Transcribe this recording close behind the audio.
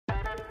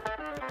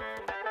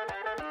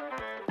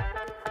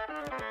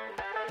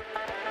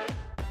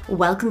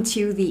Welcome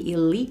to the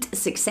Elite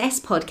Success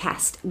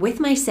Podcast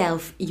with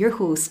myself, your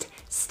host,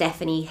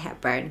 Stephanie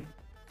Hepburn.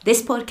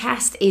 This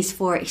podcast is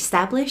for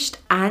established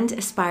and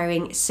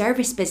aspiring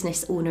service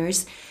business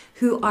owners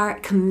who are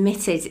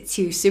committed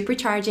to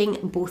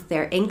supercharging both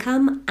their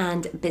income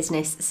and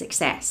business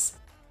success.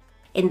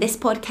 In this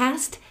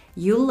podcast,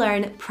 you'll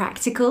learn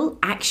practical,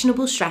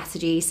 actionable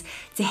strategies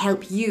to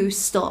help you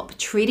stop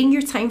trading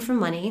your time for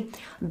money,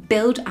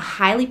 build a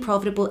highly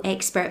profitable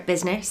expert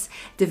business,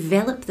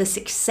 develop the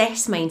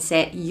success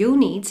mindset you'll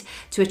need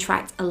to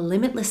attract a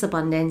limitless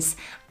abundance,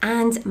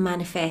 and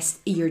manifest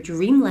your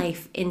dream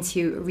life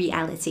into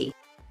reality.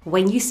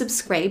 When you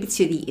subscribe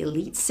to the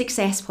Elite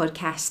Success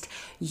Podcast,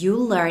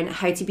 you'll learn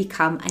how to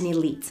become an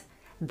elite.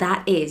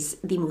 That is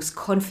the most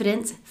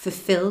confident,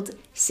 fulfilled,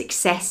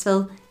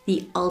 successful,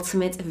 the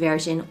ultimate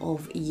version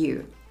of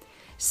you.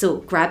 So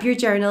grab your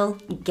journal,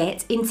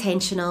 get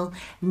intentional,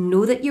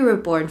 know that you were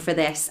born for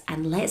this,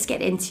 and let's get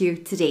into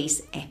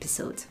today's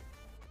episode.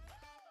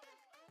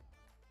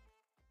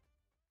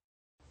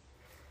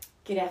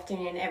 Good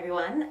afternoon,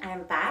 everyone.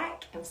 I'm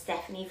back. I'm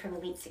Stephanie from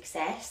Elite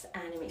Success,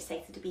 and I'm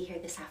excited to be here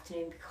this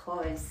afternoon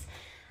because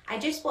I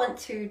just want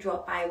to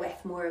drop by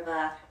with more of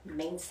a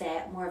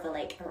mindset, more of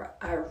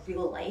a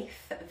real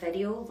life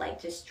video,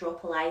 just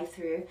drop a live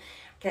through,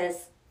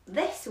 because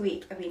this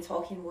week I've been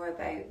talking more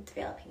about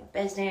developing a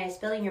business,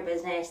 building your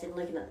business, and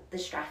looking at the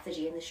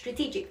strategy and the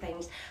strategic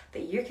things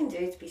that you can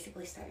do to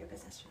basically start your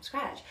business from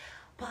scratch.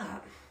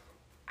 But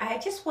I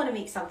just want to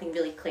make something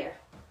really clear.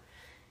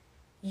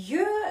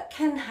 You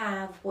can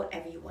have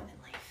whatever you want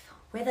in life,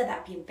 whether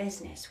that be in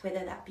business,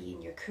 whether that be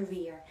in your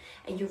career,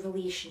 in your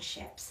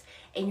relationships,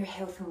 in your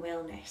health and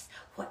wellness,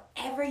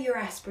 whatever your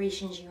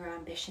aspirations, your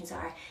ambitions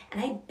are.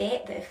 And I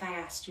bet that if I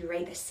asked you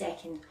right this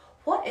second,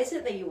 what is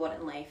it that you want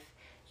in life?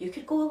 You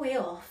could go away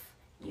off,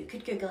 you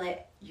could Google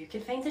it, you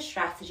could find a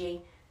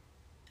strategy,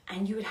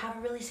 and you would have a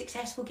really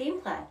successful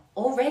game plan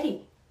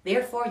already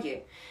there for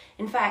you.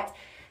 In fact,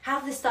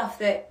 half the stuff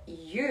that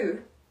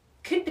you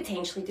could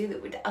potentially do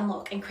that would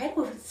unlock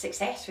incredible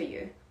success for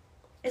you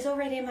is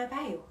already in my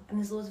bio, and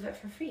there's loads of it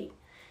for free.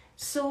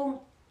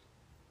 So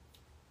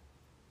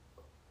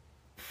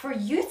for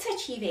you to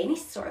achieve any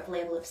sort of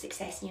level of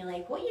success in your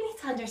life, what you need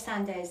to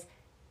understand is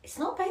it's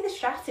not about the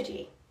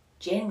strategy,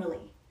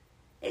 generally.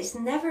 It's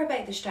never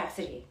about the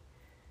strategy,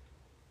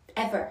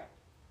 ever.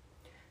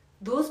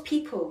 Those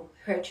people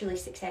who are truly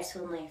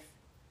successful in life,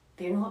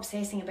 they're not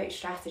obsessing about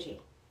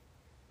strategy.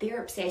 They're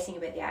obsessing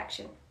about the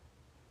action.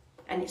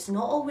 And it's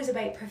not always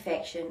about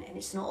perfection, and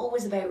it's not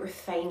always about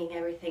refining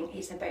everything.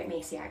 It's about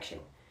messy action.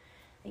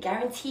 I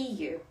guarantee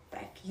you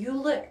that if you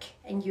look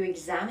and you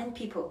examine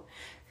people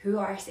who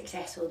are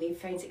successful, they've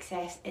found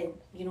success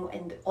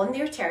on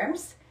their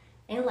terms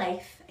in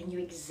life, and you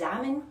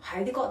examine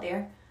how they got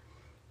there,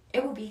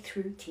 it will be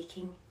through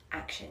taking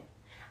action,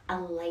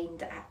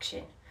 aligned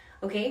action,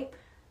 okay?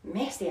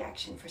 Messy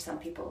action for some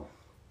people.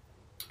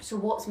 So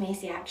what's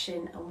messy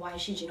action, and why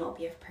should you not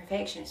be a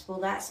perfectionist? Well,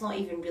 that's not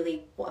even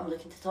really what I'm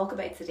looking to talk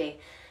about today.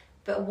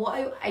 But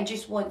what I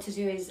just want to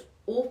do is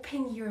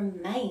open your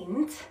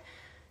mind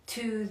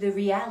to the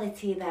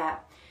reality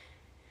that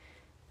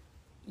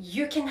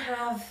you can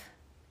have,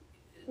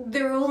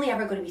 there are only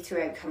ever going to be two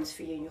outcomes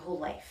for you in your whole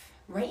life,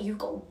 right? You've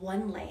got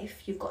one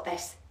life, you've got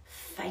this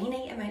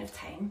finite amount of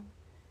time.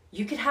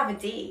 You could have a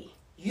day,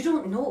 you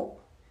don't know.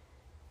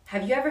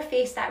 Have you ever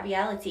faced that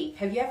reality?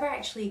 Have you ever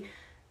actually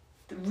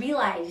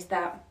realised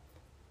that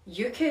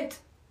you could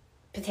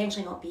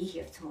potentially not be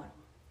here tomorrow?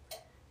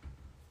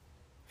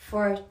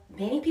 For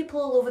many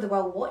people all over the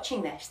world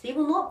watching this, they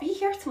will not be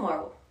here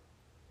tomorrow.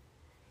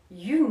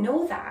 You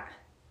know that.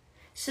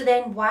 So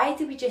then why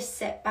do we just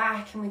sit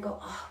back and we go,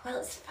 oh, well,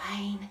 it's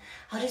fine.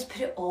 I'll just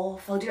put it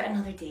off. I'll do it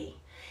another day.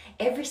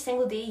 Every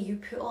single day you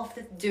put off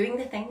doing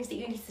the things that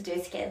you need to do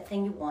to get the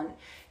thing you want,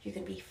 you're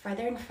going to be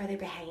further and further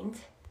behind.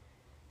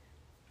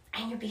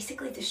 And you're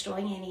basically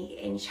destroying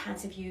any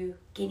chance of you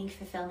gaining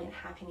fulfillment and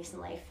happiness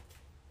in life.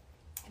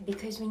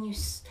 Because when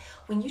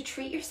you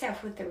treat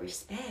yourself with the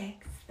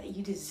respect that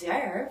you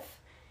deserve,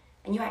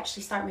 and you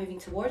actually start moving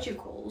towards your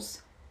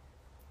goals,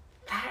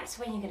 that's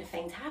when you're going to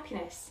find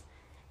happiness.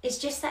 It's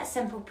just that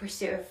simple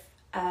pursuit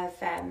of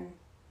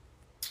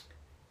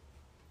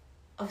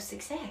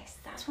success.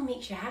 That's what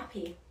makes you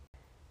happy.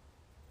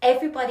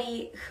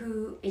 Everybody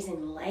who is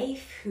in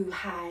life, who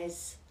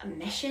has a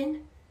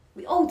mission,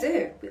 we all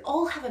do. We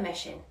all have a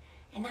mission.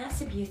 And that's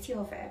the beauty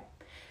of it.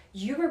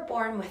 You were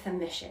born with a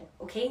mission,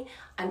 okay?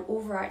 An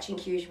overarching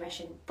huge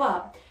mission.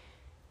 But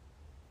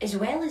as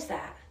well as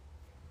that,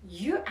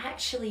 you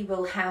actually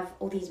will have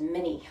all these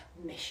mini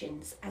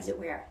missions, as it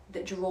were,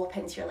 that drop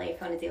into your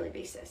life on a daily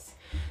basis.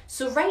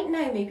 So right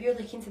now, maybe you're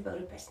looking to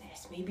build a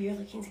business. Maybe you're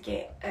looking to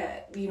get,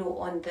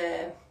 on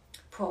the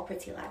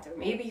property ladder.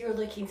 Maybe you're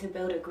looking to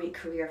build a great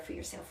career for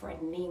yourself, or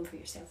a name for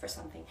yourself, or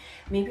something.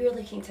 Maybe you're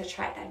looking to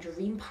attract that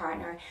dream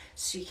partner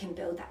so you can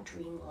build that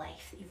dream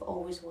life that you've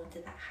always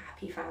wanted, that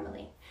happy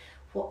family.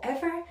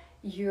 Whatever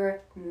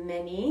your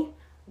mini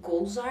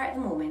goals are at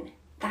the moment,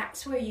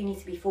 that's where you need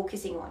to be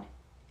focusing on.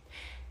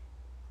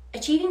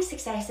 achieving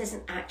success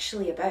isn't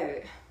actually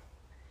about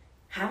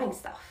having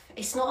stuff.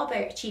 It's not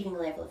about achieving a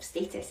level of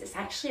status. It's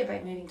actually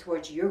about moving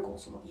towards your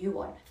goals and what you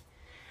want.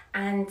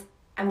 And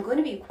I'm going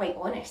to be quite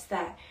honest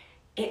that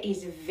it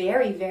is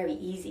very, very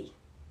easy.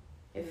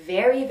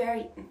 Very,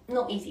 very,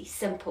 not easy,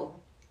 simple.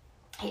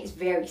 It is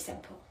very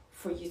simple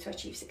for you to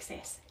achieve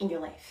success in your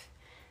life.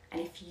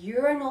 And if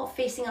you're not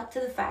facing up to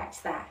the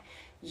fact that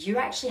you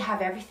actually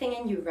have everything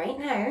in you right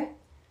now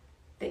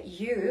that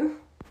you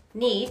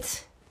need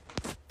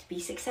to be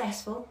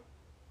successful,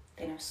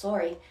 then I'm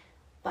sorry,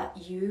 but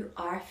you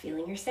are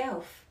failing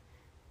yourself.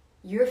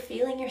 You're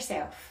failing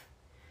yourself.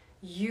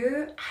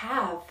 You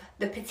have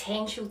the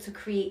potential to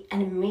create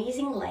an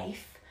amazing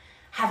life,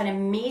 have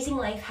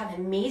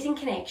amazing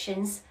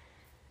connections,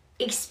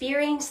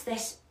 experience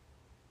this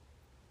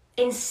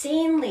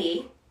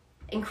insanely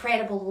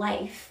incredible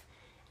life,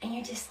 and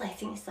you're just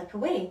letting it slip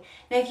away.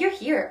 Now, if you're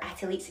here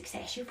at Elite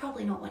Success, you're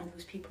probably not one of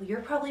those people.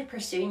 You're probably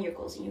pursuing your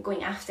goals and you're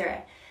going after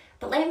it.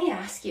 But let me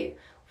ask you,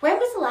 when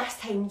was the last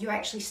time you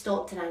actually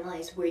stopped and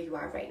analysed where you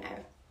are right now?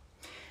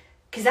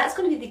 Because that's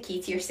going to be the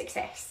key to your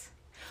success.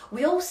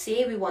 We all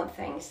say we want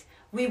things.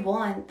 We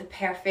want the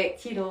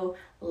perfect,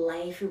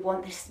 life. We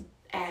want this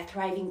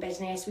thriving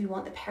business. We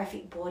want the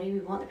perfect body.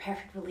 We want the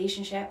perfect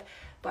relationship.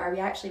 But are we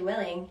actually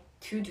willing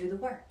to do the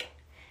work?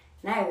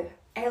 Now,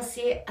 I'll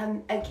say it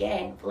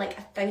again, like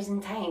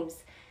 1,000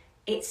 times.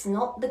 It's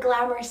not the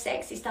glamorous,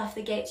 sexy stuff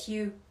that gets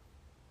you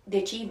the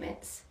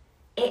achievements.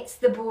 It's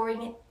the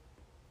boring,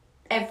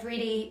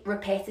 everyday,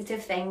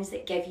 repetitive things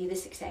that give you the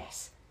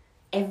success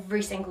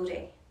every single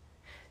day.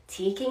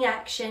 Taking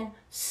action,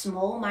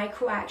 small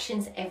micro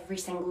actions every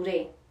single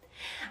day.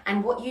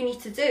 And what you need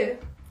to do,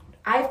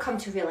 I've come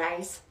to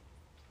realise,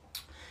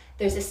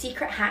 there's a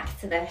secret hack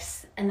to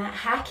this, and that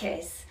hack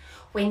is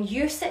when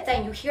you sit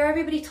down, you hear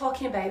everybody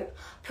talking about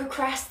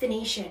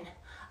procrastination.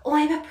 Oh,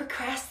 I'm a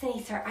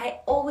procrastinator.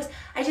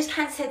 I just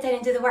can't sit down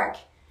and do the work.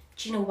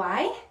 Do you know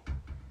why?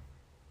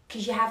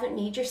 Because you haven't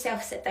made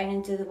yourself sit down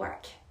and do the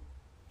work.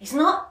 It's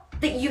not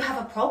that you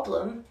have a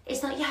problem.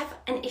 It's not you have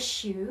an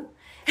issue.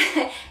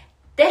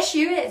 The issue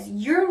is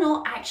you're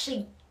not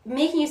actually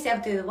making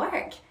yourself do the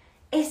work.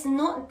 It's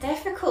not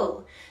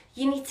difficult.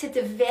 You need to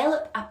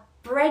develop a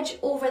bridge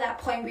over that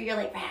point where you're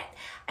like, right,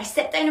 I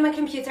sit down on my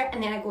computer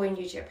and then I go on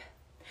YouTube.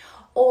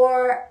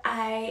 Or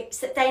I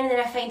sit down and then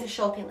I find a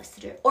shopping list to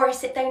do. Or I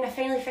sit down and I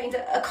finally find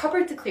a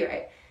cupboard to clear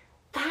out.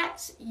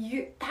 That's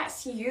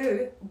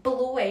you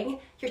blowing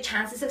your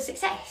chances of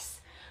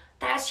success.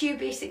 That's you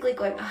basically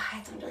going,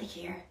 I don't really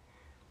care.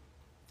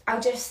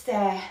 I'll just do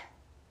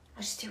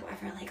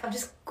whatever I like. I'll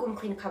just go and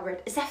clean a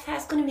cupboard. As if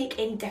that's going to make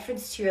any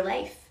difference to your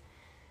life.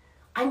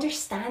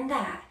 Understand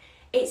that.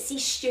 It's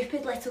these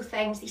stupid little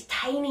things, these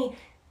tiny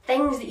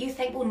things that you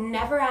think will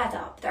never add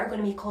up that are going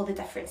to make all the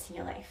difference in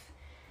your life.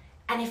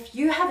 And if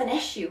you have an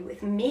issue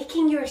with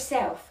making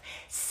yourself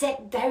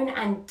sit down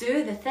and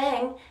do the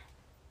thing,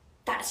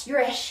 that's your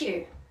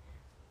issue.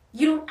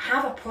 You don't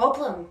have a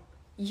problem.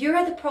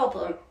 You're the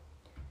problem.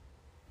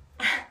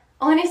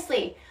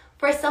 Honestly,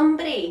 for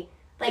somebody,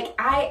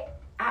 I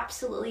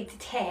absolutely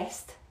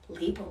detest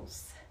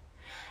labels.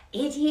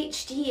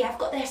 ADHD, I've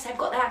got this, I've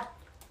got that.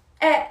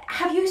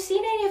 Have you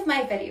seen any of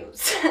my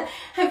videos?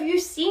 Have you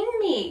seen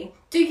me?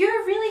 Do you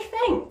really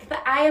think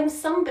that I am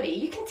somebody?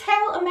 You can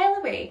tell a mile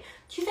away.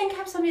 Do you think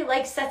I'm somebody that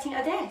likes sitting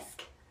at a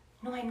desk?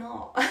 No, I'm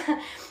not.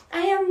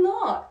 I am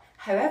not.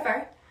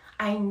 However,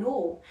 I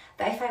know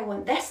that if I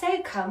want this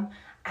outcome,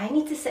 I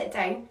need to sit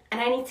down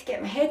and I need to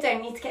get my head down,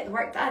 I need to get the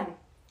work done.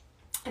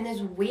 And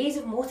there's ways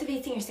of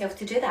motivating yourself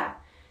to do that.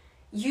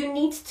 You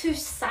need to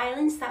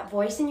silence that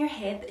voice in your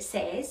head that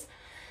says,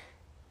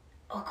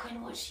 oh, go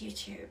and watch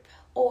YouTube.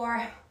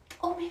 Or,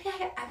 oh, maybe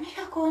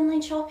I'll go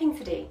online shopping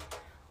today.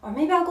 Or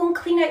maybe I'll go and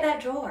clean out that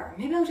drawer.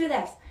 Maybe I'll do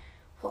this.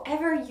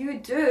 Whatever you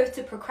do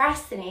to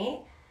procrastinate,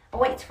 I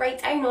want you to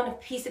write down on a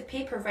piece of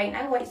paper right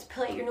now. I want you to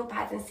pull out your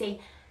notepad and say,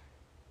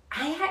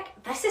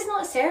 this is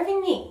not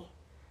serving me.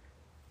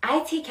 I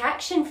take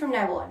action from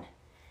now on.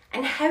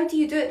 And how do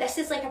you do it? This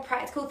is like a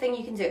practical thing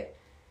you can do.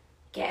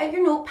 Get out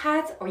your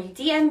notepad or you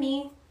DM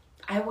me.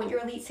 I want your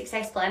Elite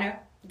Success Planner.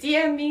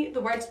 DM me the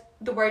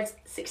words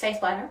Success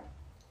Planner.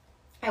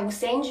 I will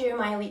send you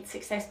my Elite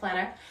Success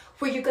Planner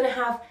where you're going to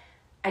have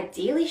a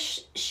daily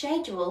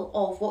schedule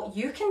of what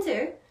you can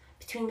do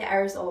between the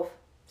hours of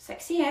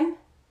 6 a.m.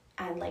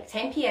 and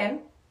 10 p.m.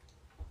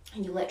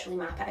 and you literally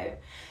map it out.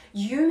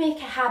 You make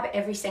a habit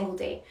every single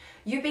day.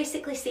 You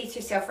basically say to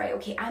yourself, right,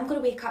 okay, I'm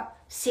going to wake up,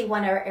 say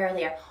 1 hour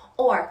earlier.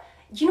 Or,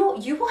 you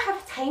will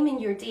have a time in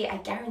your day, I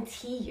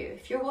guarantee you,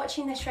 if you're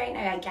watching this right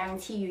now, I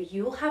guarantee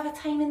you'll have a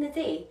time in the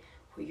day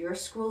where you're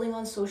scrolling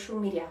on social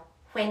media.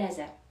 When is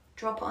it?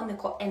 Drop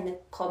it in the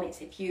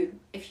comments if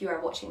you are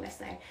watching this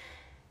now.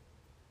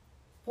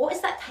 What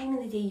is that time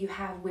in the day you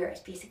have where it's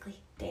basically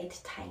dead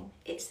time?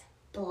 It's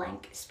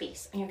blank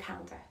space on your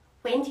calendar.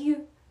 When have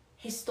you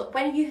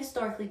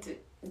historically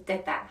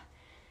did that?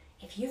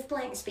 If you've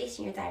blank space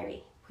in your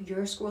diary where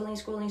you're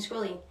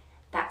scrolling,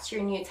 that's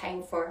your new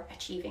time for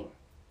achieving.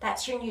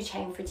 That's your new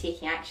time for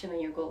taking action on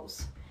your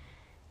goals.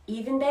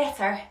 Even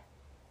better,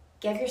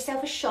 Give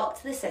yourself a shock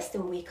to the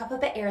system, wake up a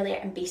bit earlier,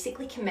 and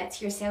basically commit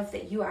to yourself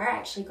that you are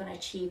actually going to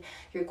achieve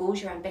your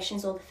goals, your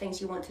ambitions, all the things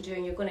you want to do,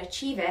 and you're going to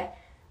achieve it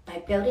by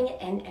building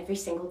it in every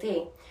single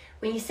day.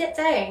 When you sit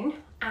down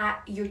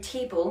at your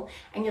table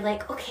and you're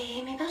like,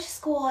 okay, maybe I'll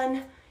just go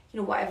on,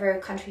 whatever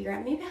country you're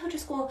at, maybe I'll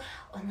just go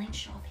online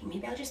shopping,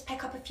 maybe I'll just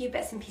pick up a few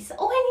bits and pieces.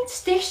 Oh, I need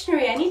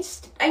stationery, I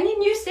need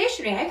new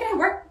stationery. How can I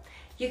work?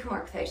 You can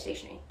work without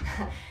stationery.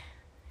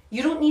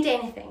 You don't need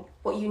anything.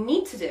 What you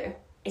need to do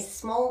is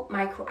small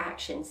micro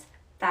actions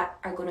that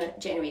are going to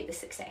generate the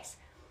success,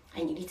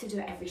 and you need to do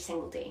it every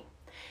single day.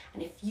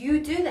 And if you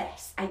do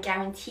this, I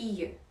guarantee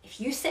you,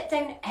 if you sit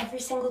down every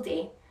single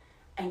day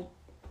and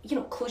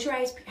close your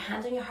eyes, put your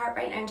hand on your heart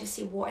right now and just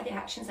say, what are the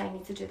actions I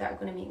need to do that are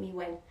going to make me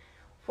win?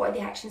 What are the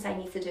actions I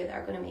need to do that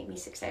are going to make me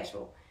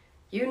successful?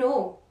 You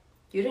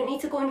don't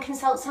need to go and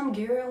consult some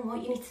guru on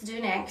what you need to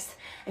do next.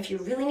 If you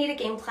really need a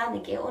game plan,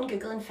 then get on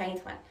Google and find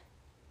one.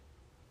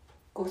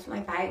 Go to my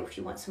bio if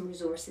you want some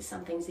resources,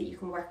 some things that you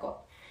can work on.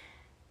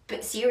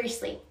 But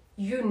seriously,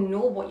 you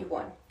know what you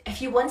want.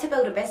 If you want to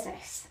build a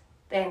business,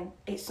 then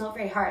it's not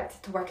very hard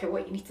to work out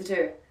what you need to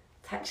do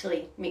to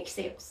actually make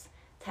sales,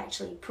 to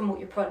actually promote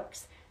your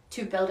products,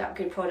 to build up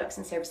good products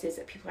and services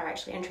that people are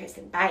actually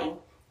interested in buying,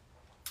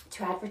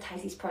 to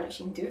advertise these products.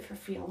 You can do it for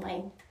free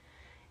online.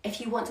 If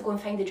you want to go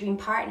and find the dream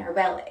partner,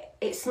 well,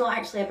 it's not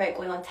actually about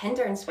going on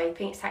Tinder and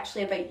swiping, it's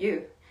actually about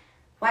you.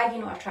 Why have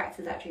you not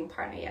attracted that dream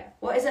partner yet?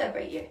 What is it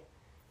about you?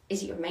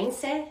 Is it your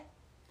mindset?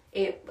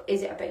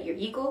 Is it about your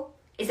ego?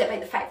 Is it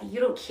about the fact that you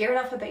don't care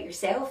enough about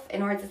yourself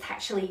in order to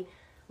actually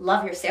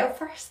love yourself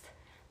first?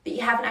 That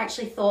you haven't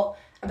actually thought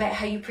about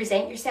how you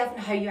present yourself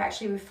and how you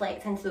actually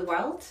reflect into the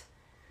world?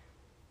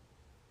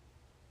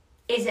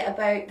 Is it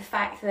about the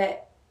fact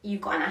that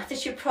you've got an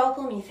attitude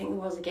problem and you think the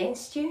world's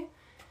against you?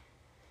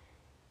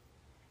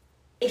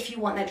 If you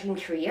want that dream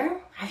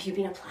career, have you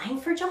been applying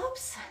for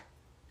jobs?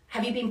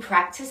 Have you been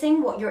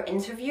practicing what your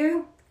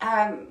interview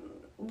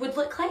would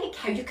look like?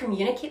 How you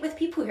communicate with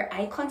people, your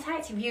eye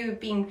contact? Have you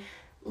been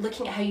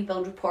looking at how you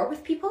build rapport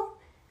with people?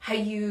 How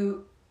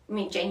you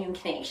make genuine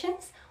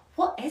connections?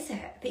 What is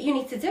it that you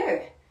need to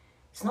do?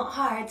 It's not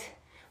hard,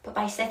 but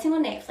by sitting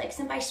on Netflix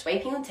and by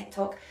swiping on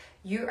TikTok,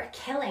 you are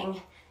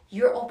killing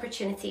your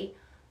opportunity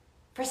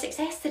for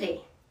success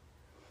today.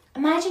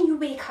 Imagine you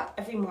wake up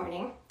every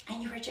morning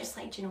and you were just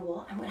like, do you know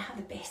what? I'm going to have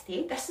the best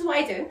day. This is what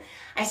I do.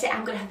 I say,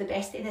 I'm going to have the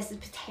best day. This is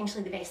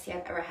potentially the best day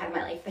I've ever had in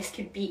my life. This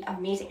could be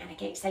amazing. And I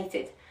get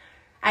excited.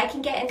 I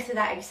can get into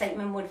that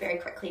excitement mode very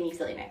quickly and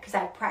easily now because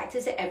I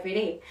practice it every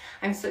day.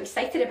 I'm so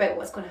excited about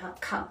what's going to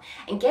come.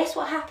 And guess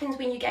what happens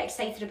when you get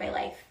excited about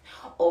life?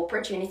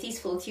 Opportunities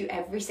flow to you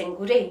every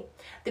single day.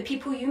 The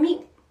people you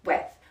meet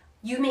with,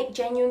 you make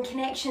genuine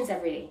connections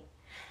every day.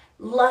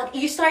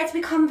 You start to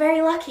become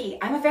very lucky.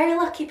 I'm a very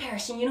lucky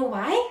person. You know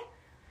why?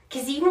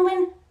 Because even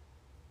when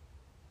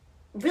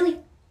really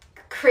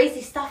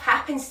crazy stuff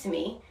happens to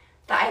me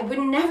that I would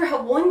never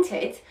have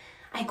wanted,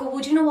 I go, well,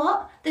 do you know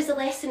what? There's a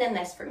lesson in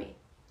this for me.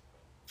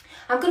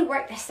 I'm going to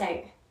work this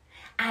out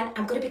and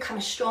I'm going to become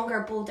a stronger,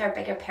 bolder,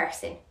 bigger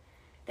person.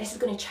 This is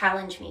going to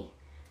challenge me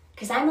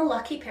because I'm a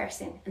lucky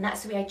person and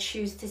that's the way I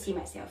choose to see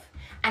myself.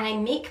 And I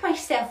make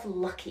myself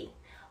lucky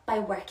by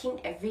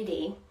working every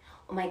day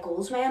on my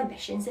goals, my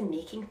ambitions, and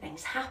making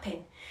things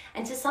happen.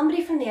 And to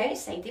somebody from the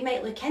outside, they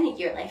might look in at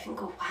your life and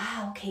go,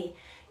 wow, okay,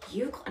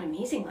 you've got an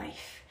amazing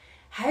life.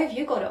 How have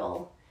you got it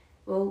all?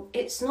 Well,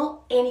 it's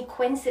not any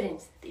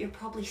coincidence that you're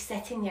probably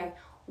sitting there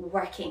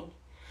working,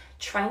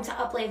 trying to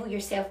up-level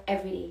yourself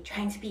every day,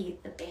 trying to be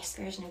the best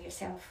version of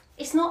yourself.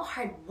 It's not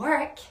hard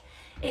work.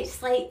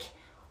 It's like,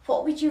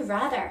 what would you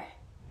rather?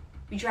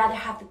 Would you rather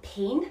have the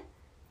pain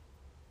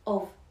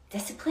of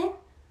discipline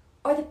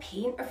or the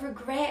pain of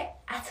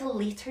regret at a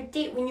later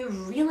date when you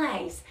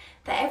realise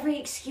that every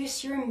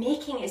excuse you're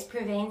making is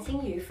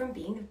preventing you from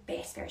being the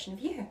best version of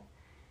you?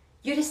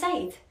 You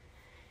decide.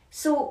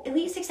 So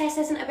elite success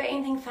isn't about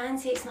anything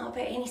fancy, it's not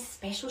about any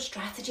special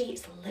strategy,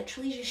 it's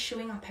literally just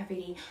showing up every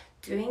day,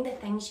 doing the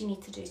things you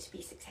need to do to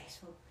be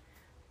successful.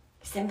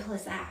 Simple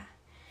as that.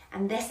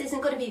 And this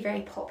isn't going to be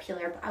very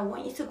popular, but I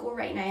want you to go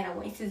right now and I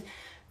want you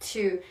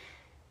to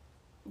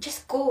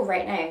just go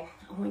right now.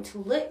 I want you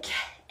to look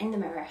in the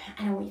mirror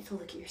and I want you to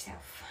look at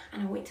yourself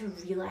and I want you to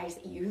realise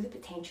that you have the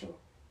potential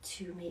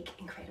to make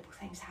incredible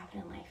things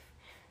happen in life.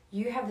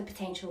 You have the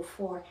potential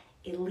for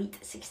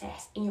elite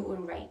success in your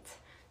own right,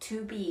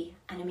 to be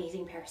an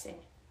amazing person,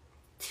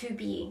 to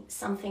be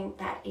something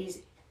that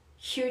is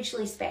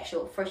hugely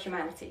special for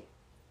humanity.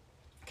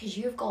 Because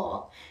you've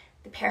got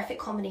the perfect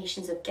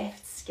combinations of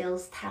gifts,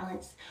 skills,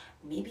 talents.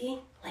 Maybe,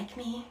 like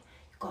me,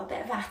 you've got a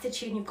bit of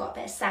attitude and you've got a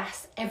bit of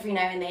sass every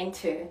now and then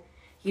too.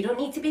 You don't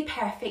need to be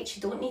perfect.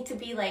 You don't need to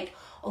be like,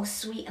 oh,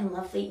 sweet and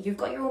lovely. You've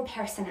got your own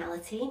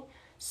personality,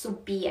 so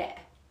be it.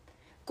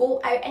 Go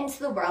out into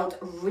the world,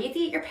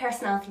 radiate your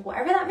personality,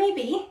 whatever that may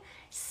be.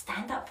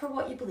 Stand up for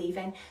what you believe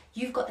in.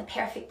 You've got the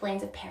perfect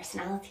blend of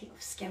personality,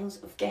 of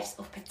skills, of gifts,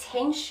 of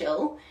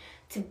potential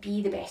to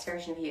be the best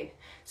version of you.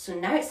 So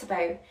now it's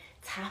about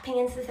tapping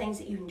into the things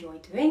that you enjoy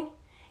doing.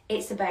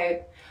 It's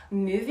about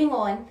moving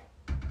on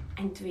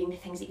and doing the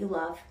things that you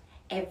love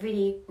every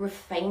day,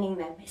 refining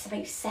them. It's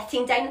about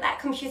sitting down at that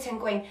computer and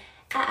going,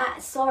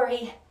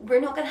 sorry, we're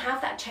not going to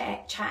have that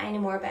chat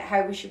anymore about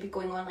how we should be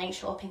going online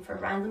shopping for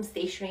random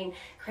stationery and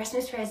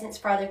Christmas presents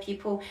for other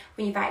people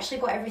when you've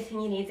actually got everything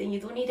you need and you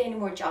don't need any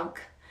more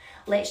junk.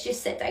 Let's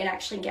just sit down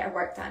actually and get our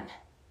work done.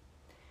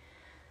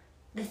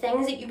 The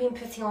things that you've been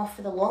putting off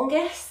for the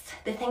longest,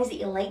 the things that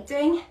you like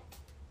doing,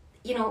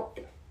 you know,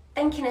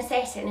 think and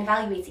assess it and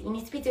evaluate it. You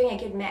need to be doing a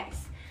good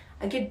mix,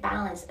 a good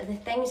balance of the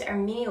things that are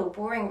menial,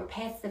 boring,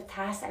 repetitive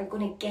tasks that are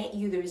going to get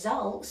you the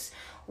results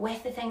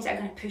with the things that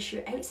are going to push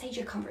you outside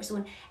your comfort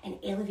zone and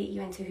elevate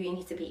you into who you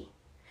need to be.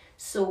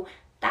 So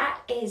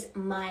that is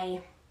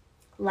my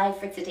live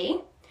for today.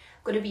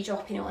 I'm going to be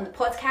dropping it on the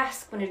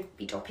podcast, I'm going to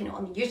be dropping it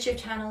on the YouTube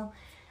channel.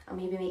 I'll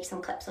maybe make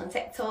some clips on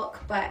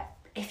TikTok, but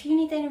if you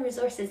need any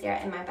resources, they're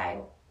in my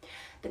bio.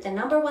 But the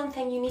number one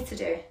thing you need to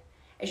do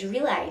is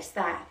realise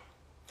that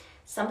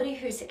somebody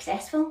who's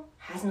successful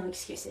has no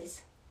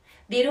excuses.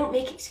 They don't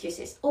make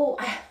excuses.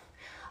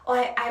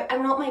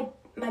 I'm not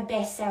my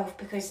best self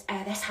because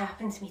this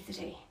happened to me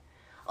today.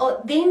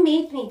 Oh, they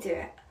made me do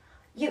it.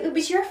 It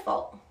was your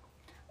fault.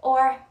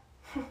 Or,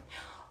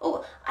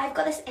 oh, I've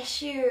got this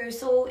issue,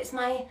 so it's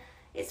my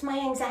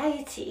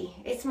anxiety.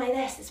 It's my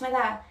this, it's my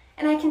that.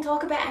 And I can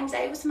talk about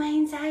anxiety. It's my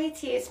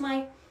anxiety.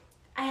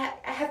 I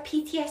have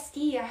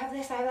PTSD. I have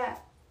this, I have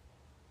that.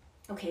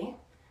 Okay.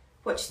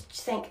 What, do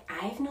you think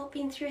I've not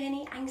been through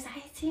any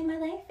anxiety in my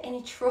life?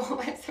 Any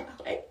traumas in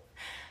my life?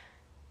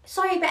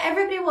 Sorry, but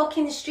everybody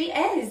walking the street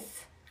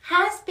has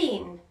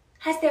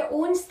their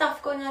own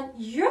stuff going on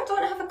you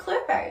don't have a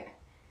clue about.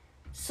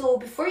 So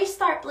before you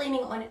start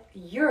blaming on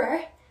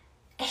your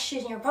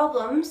issues and your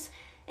problems,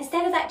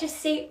 instead of that, just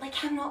say,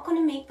 like, I'm not going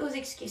to make those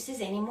excuses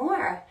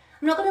anymore.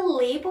 I'm not going to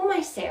label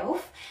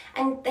myself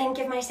and then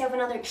give myself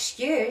another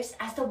excuse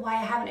as to why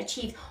I haven't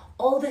achieved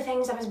all the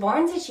things I was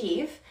born to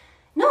achieve.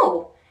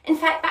 No. In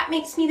fact, that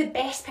makes me the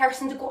best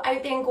person to go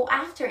out there and go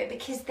after it,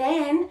 because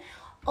then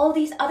all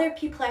these other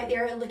people out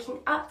there are looking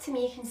up to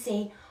me and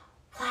say,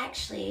 well,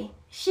 actually,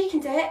 she can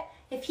do it.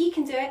 If he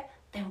can do it,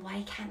 then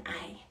why can't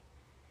I?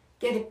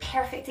 They're the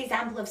perfect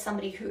example of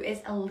somebody who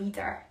is a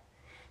leader.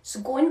 So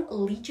go and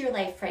lead your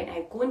life right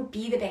now. Go and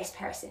be the best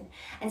person.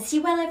 And see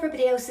while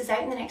everybody else is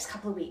out in the next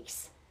couple of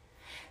weeks,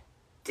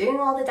 doing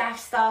all the daft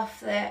stuff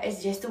that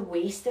is just a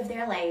waste of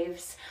their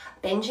lives,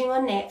 binging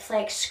on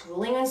Netflix,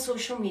 scrolling on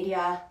social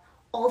media,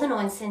 all the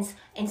nonsense.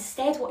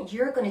 Instead, what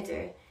you're going to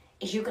do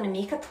is you're going to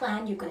make a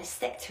plan, you're going to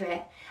stick to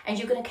it, and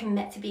you're going to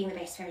commit to being the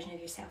best version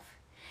of yourself.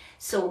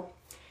 So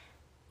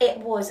it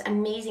was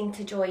amazing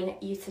to join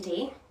you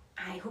today.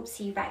 I hope to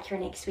see you back here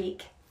next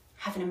week.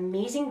 Have an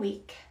amazing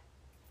week.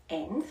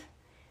 And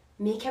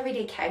make every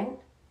day count,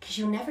 because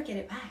you'll never get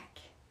it back.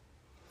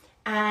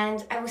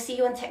 And I will see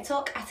you on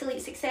TikTok at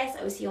Elite Success.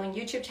 I will see you on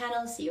YouTube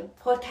channel, see you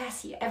on podcasts,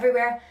 see you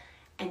everywhere.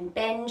 And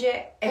binge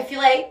it, if you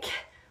like,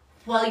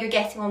 while you're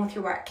getting on with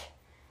your work.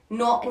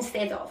 Not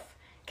instead of,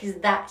 because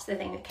that's the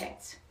thing that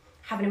counts.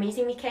 Have an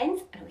amazing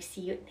weekend, and I will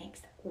see you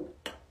next week.